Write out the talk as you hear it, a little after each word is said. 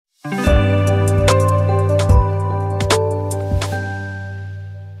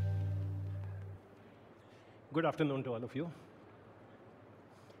afternoon to all of you.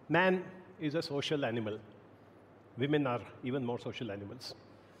 Man is a social animal. Women are even more social animals.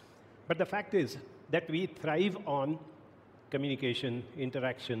 But the fact is that we thrive on communication,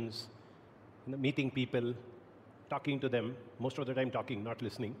 interactions, meeting people, talking to them, most of the time talking, not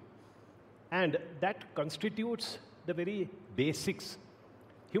listening. And that constitutes the very basics.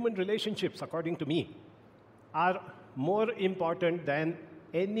 Human relationships, according to me, are more important than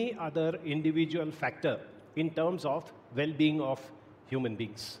any other individual factor in terms of well-being of human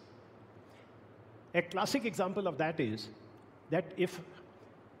beings. A classic example of that is that if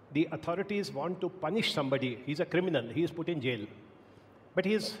the authorities want to punish somebody, he's a criminal, he is put in jail, but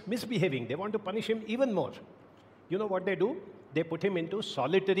he is misbehaving, they want to punish him even more. You know what they do? They put him into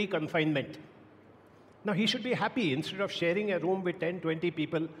solitary confinement. Now, he should be happy instead of sharing a room with 10, 20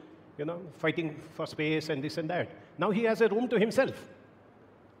 people, fighting for space and this and that. Now he has a room to himself.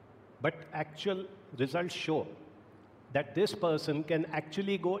 But actual results show that this person can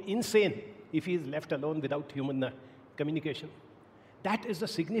actually go insane if he is left alone without human communication. That is the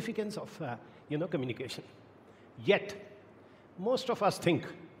significance of communication. Yet, most of us think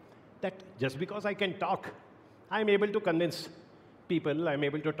that just because I can talk, I'm able to convince people, I'm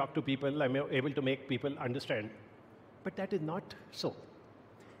able to talk to people, I'm able to make people understand. But that is not so.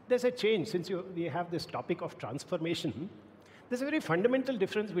 There's a change. Since we have this topic of transformation, there's a very fundamental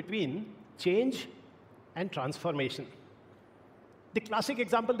difference between change and transformation. The classic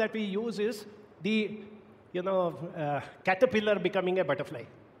example that we use is the caterpillar becoming a butterfly.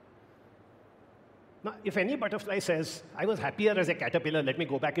 Now, if any butterfly says, I was happier as a caterpillar, let me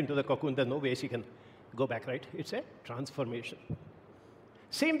go back into the cocoon, there's no way she can go back, right? It's a transformation.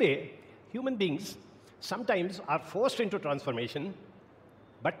 Same way, human beings sometimes are forced into transformation,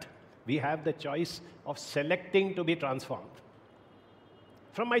 but we have the choice of selecting to be transformed.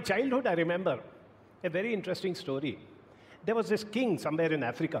 From my childhood, I remember a very interesting story. There was this king somewhere in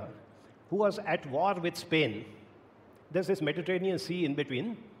Africa who was at war with Spain. There's this Mediterranean Sea in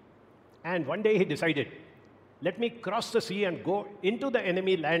between. And one day he decided, let me cross the sea and go into the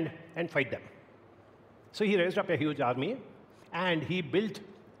enemy land and fight them. So he raised up a huge army, and he built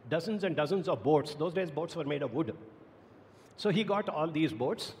dozens and dozens of boats. Those days, boats were made of wood. So he got all these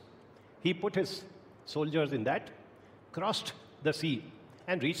boats. He put his soldiers in that, crossed the sea,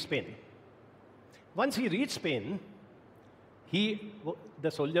 and reached Spain. Once he reached Spain, the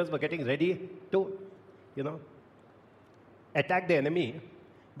soldiers were getting ready to, attack the enemy.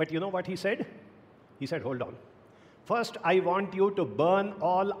 But you know what he said? He said, hold on. First, I want you to burn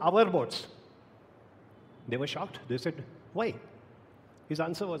all our boats. They were shocked. They said, why? His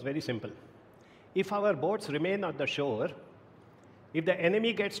answer was very simple. If our boats remain on the shore, if the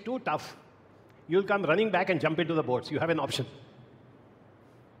enemy gets too tough, you'll come running back and jump into the boats. You have an option.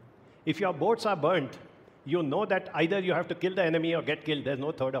 If your boats are burnt, you know that either you have to kill the enemy or get killed. There's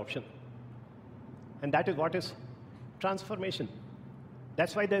no third option. And that is what is transformation.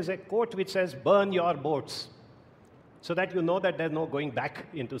 That's why there's a quote which says, burn your boats, so that you know that there's no going back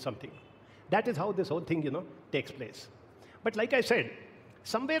into something. That is how this whole thing, takes place. But like I said,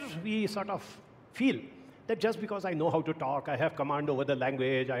 somewhere we sort of feel that just because I know how to talk, I have command over the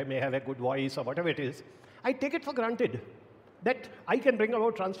language, I may have a good voice or whatever it is, I take it for granted that I can bring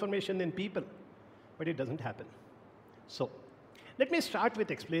about transformation in people. But it doesn't happen. So let me start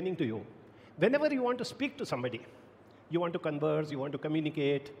with explaining to you, whenever you want to speak to somebody, you want to converse, you want to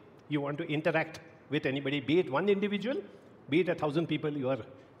communicate, you want to interact with anybody, be it one individual, be it 1,000 people you are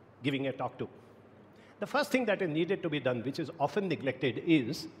giving a talk to. The first thing that is needed to be done, which is often neglected,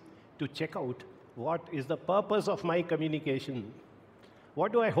 is to check out what is the purpose of my communication.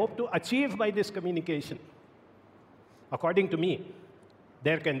 What do I hope to achieve by this communication? According to me,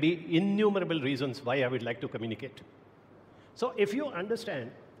 there can be innumerable reasons why I would like to communicate. So if you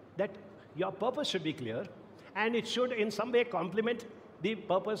understand that your purpose should be clear, and it should in some way complement the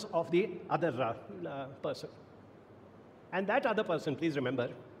purpose of the other person. And that other person, please remember,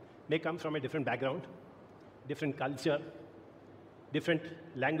 may come from a different background, different culture, different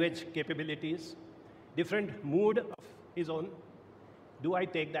language capabilities, different mood of his own. Do I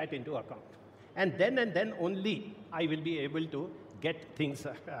take that into account? And then only I will be able to get things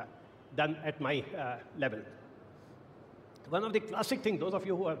done at my level. One of the classic things, those of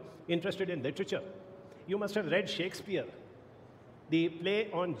you who are interested in literature, you must have read Shakespeare, the play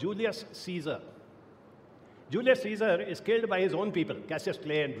on Julius Caesar. Julius Caesar is killed by his own people, Cassius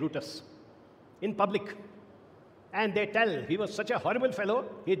Clay and Brutus, in public. And they tell he was such a horrible fellow,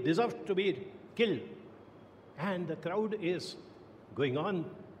 he deserved to be killed. And the crowd is going on,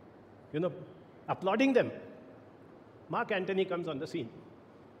 applauding them. Mark Antony comes on the scene.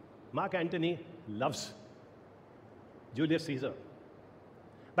 Mark Antony loves Julius Caesar.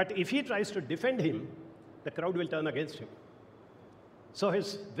 But if he tries to defend him, the crowd will turn against him. So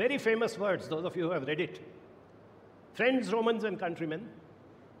his very famous words, those of you who have read it, "Friends, Romans, and countrymen,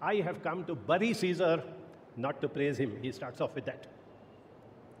 I have come to bury Caesar, not to praise him." He starts off with that.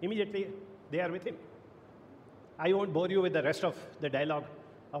 Immediately, they are with him. I won't bore you with the rest of the dialogue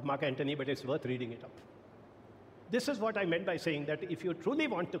of Mark Antony, but it's worth reading it up. This is what I meant by saying that if you truly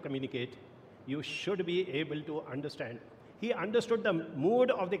want to communicate, you should be able to understand. He understood the mood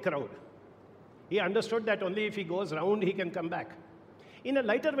of the crowd. He understood that only if he goes round, he can come back. In a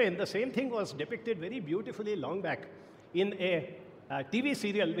lighter vein, the same thing was depicted very beautifully long back in a TV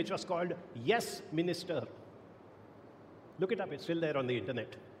serial which was called Yes, Minister. Look it up, it's still there on the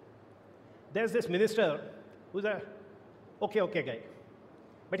internet. There's this minister who's a okay guy.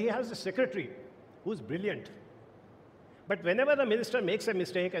 But he has a secretary who's brilliant. But whenever the minister makes a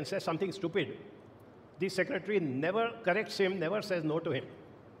mistake and says something stupid, the secretary never corrects him, never says no to him.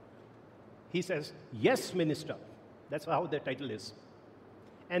 He says, "Yes, minister." That's how the title is.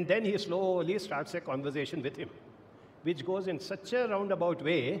 And then he slowly starts a conversation with him, which goes in such a roundabout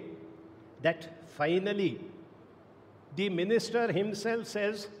way that finally the minister himself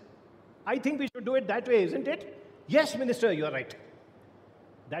says, "I think we should do it that way, isn't it?" "Yes, minister, you are right."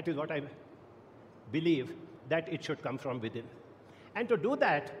 That is what I believe, that it should come from within. And to do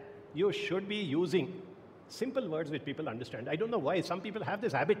that, you should be using simple words which people understand. I don't know why. Some people have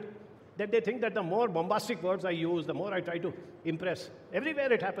this habit that they think that the more bombastic words I use, the more I try to impress.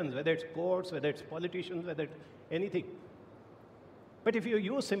 Everywhere it happens, whether it's courts, whether it's politicians, whether it's anything. But if you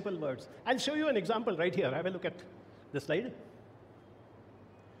use simple words, I'll show you an example right here. Have a look at the slide.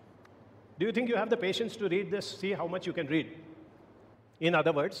 Do you think you have the patience to read this? See how much you can read. In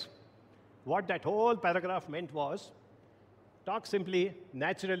other words, what that whole paragraph meant was, talk simply,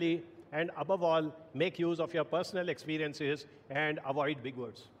 naturally, and above all, make use of your personal experiences and avoid big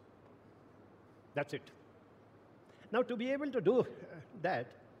words. That's it. Now, to be able to do that,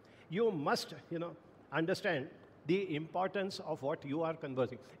 you must, understand the importance of what you are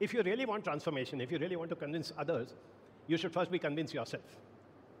conversing. If you really want transformation, if you really want to convince others, you should first be convinced yourself.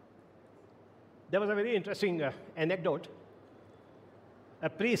 There was a very interesting anecdote. A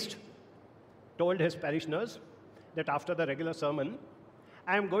priest told his parishioners that after the regular sermon,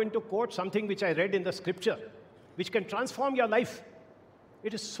 I am going to quote something which I read in the scripture, which can transform your life.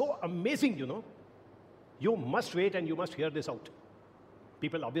 It is so amazing, You must wait and you must hear this out.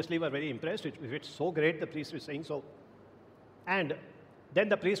 People obviously were very impressed. If it's so great, the priest is saying so. And then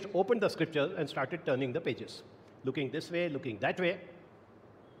the priest opened the scripture and started turning the pages, looking this way, looking that way.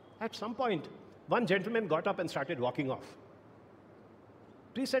 At some point, one gentleman got up and started walking off.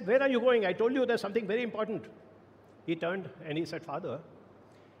 Priest said, "Where are you going? I told you there's something very important." He turned and he said, "Father,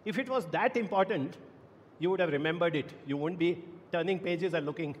 if it was that important, you would have remembered it. You wouldn't be turning pages and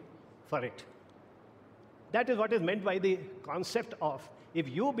looking for it." That is what is meant by the concept of, if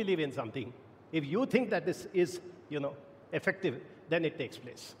you believe in something, if you think that this is, effective, then it takes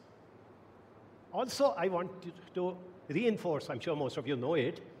place. Also, I want to reinforce, I'm sure most of you know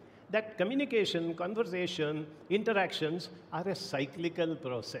it, that communication, conversation, interactions are a cyclical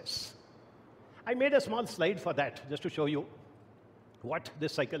process. I made a small slide for that, just to show you what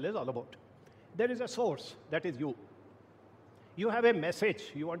this cycle is all about. There is a source, that is you. You have a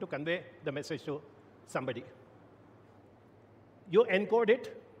message, you want to convey the message to somebody. You encode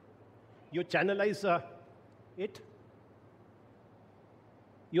it, you channelize it,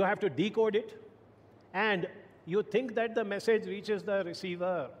 you have to decode it, and you think that the message reaches the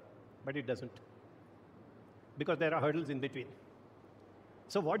receiver, but it doesn't, because there are hurdles in between.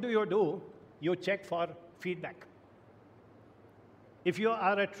 So what do? You check for feedback. If you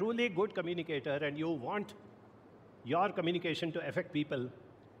are a truly good communicator and you want your communication to affect people,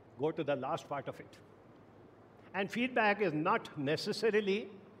 go to the last part of it. And feedback is not necessarily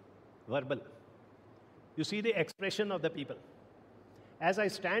verbal. You see the expression of the people. As I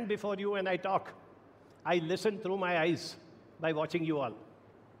stand before you and I talk, I listen through my eyes by watching you all.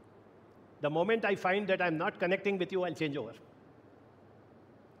 The moment I find that I'm not connecting with you, I'll change over.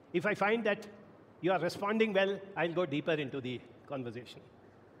 If I find that you are responding well, I'll go deeper into the conversation.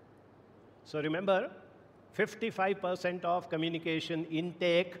 So remember, 55% of communication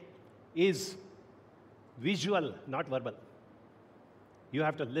intake is visual, not verbal. You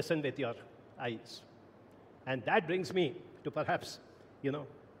have to listen with your eyes. And that brings me to perhaps,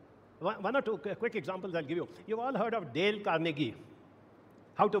 one or two quick examples I'll give you. You've all heard of Dale Carnegie,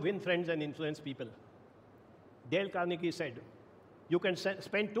 How to Win Friends and Influence People. Dale Carnegie said, you can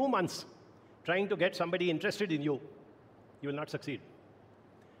spend 2 months trying to get somebody interested in you. You will not succeed.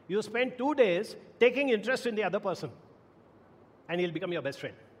 You spend 2 days taking interest in the other person. and he'll become your best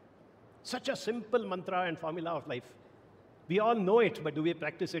friend. Such a simple mantra and formula of life. We all know it, but do we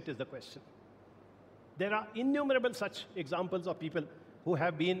practice it is the question. There are innumerable such examples of people who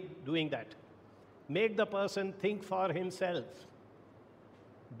have been doing that. Make the person think for himself.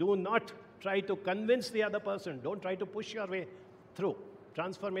 Do not try to convince the other person. Don't try to push your way through.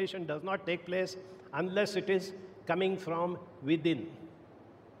 Transformation does not take place unless it is coming from within.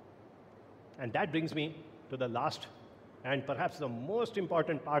 And that brings me to the last and perhaps the most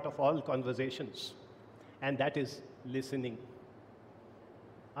important part of all conversations, and that is listening.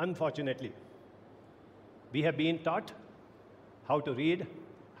 Unfortunately, we have been taught how to read,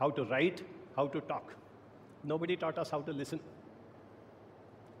 how to write, how to talk. Nobody taught us how to listen.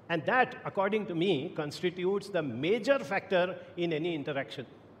 And that, according to me, constitutes the major factor in any interaction.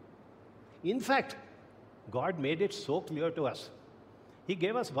 In fact, God made it so clear to us. He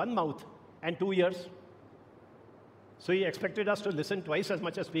gave us one mouth and 2 ears. So he expected us to listen twice as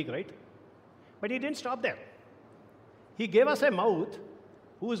much as speak, right? But he didn't stop there. He gave us a mouth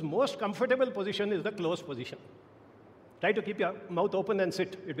whose most comfortable position is the closed position. Try to keep your mouth open and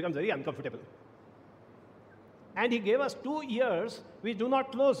sit. It becomes very uncomfortable. And he gave us 2 ears which do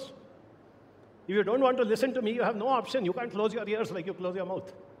not close. If you don't want to listen to me, you have no option. You can't close your ears like you close your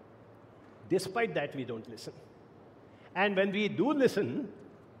mouth. Despite that, we don't listen. And when we do listen,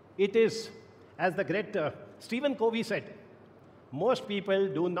 it is, as the great Stephen Covey said, most people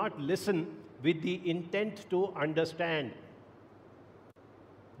do not listen with the intent to understand.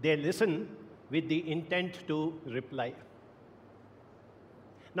 They listen with the intent to reply.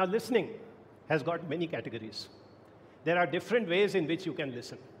 Now, listening has got many categories. There are different ways in which you can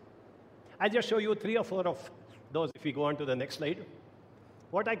listen. I'll just show you 3 or 4 of those if we go on to the next slide.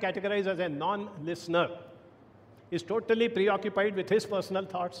 What I categorize as a non-listener is totally preoccupied with his personal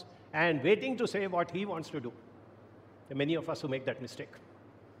thoughts and waiting to say what he wants to do. There are many of us who make that mistake.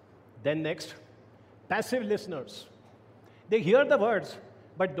 Then next, passive listeners. They hear the words,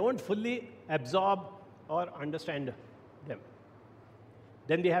 but don't fully absorb or understand them.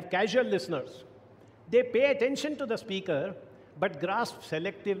 Then we have casual listeners. They pay attention to the speaker, but grasp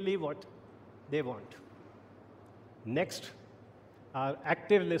selectively what they want. Next are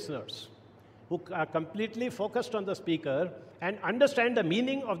active listeners, who are completely focused on the speaker and understand the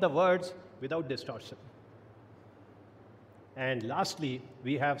meaning of the words without distortion. And lastly,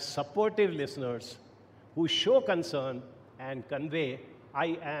 we have supportive listeners who show concern and convey,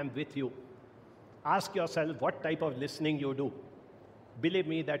 "I am with you." Ask yourself what type of listening you do. Believe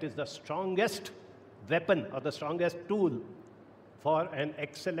me, that is the strongest weapon or the strongest tool for an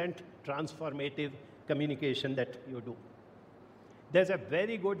excellent transformative communication that you do. There's a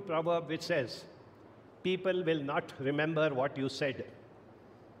very good proverb which says, people will not remember what you said.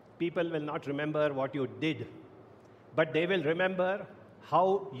 People will not remember what you did, but they will remember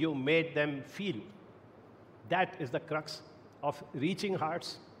how you made them feel. That is the crux of reaching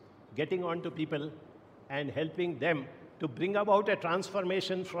hearts, getting on to people, and helping them to bring about a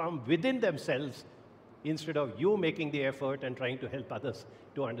transformation from within themselves instead of you making the effort and trying to help others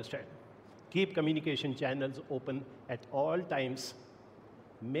to understand. Keep communication channels open at all times.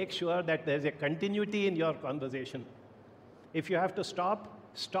 Make sure that there's a continuity in your conversation. If you have to stop,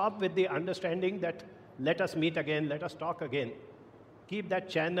 stop with the understanding that let us meet again, let us talk again. Keep that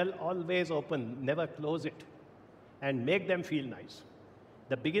channel always open, never close it, and make them feel nice.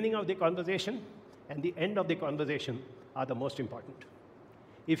 The beginning of the conversation and the end of the conversation are the most important.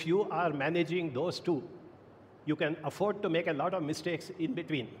 If you are managing those two, you can afford to make a lot of mistakes in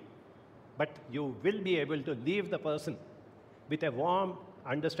between, but you will be able to leave the person with a warm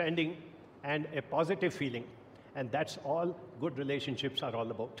understanding and a positive feeling, and that's all good relationships are all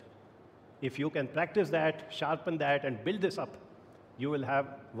about. If you can practice that, sharpen that, and build this up, you will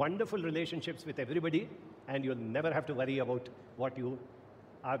have wonderful relationships with everybody, and you'll never have to worry about what you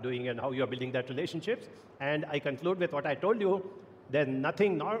are doing and how you're building that relationships. And I conclude with what I told you. There's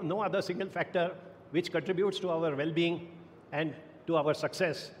nothing, no other single factor which contributes to our well-being and to our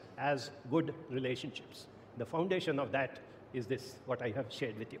success as good relationships. The foundation of that is this, what I have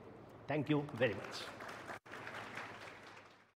shared with you. Thank you very much.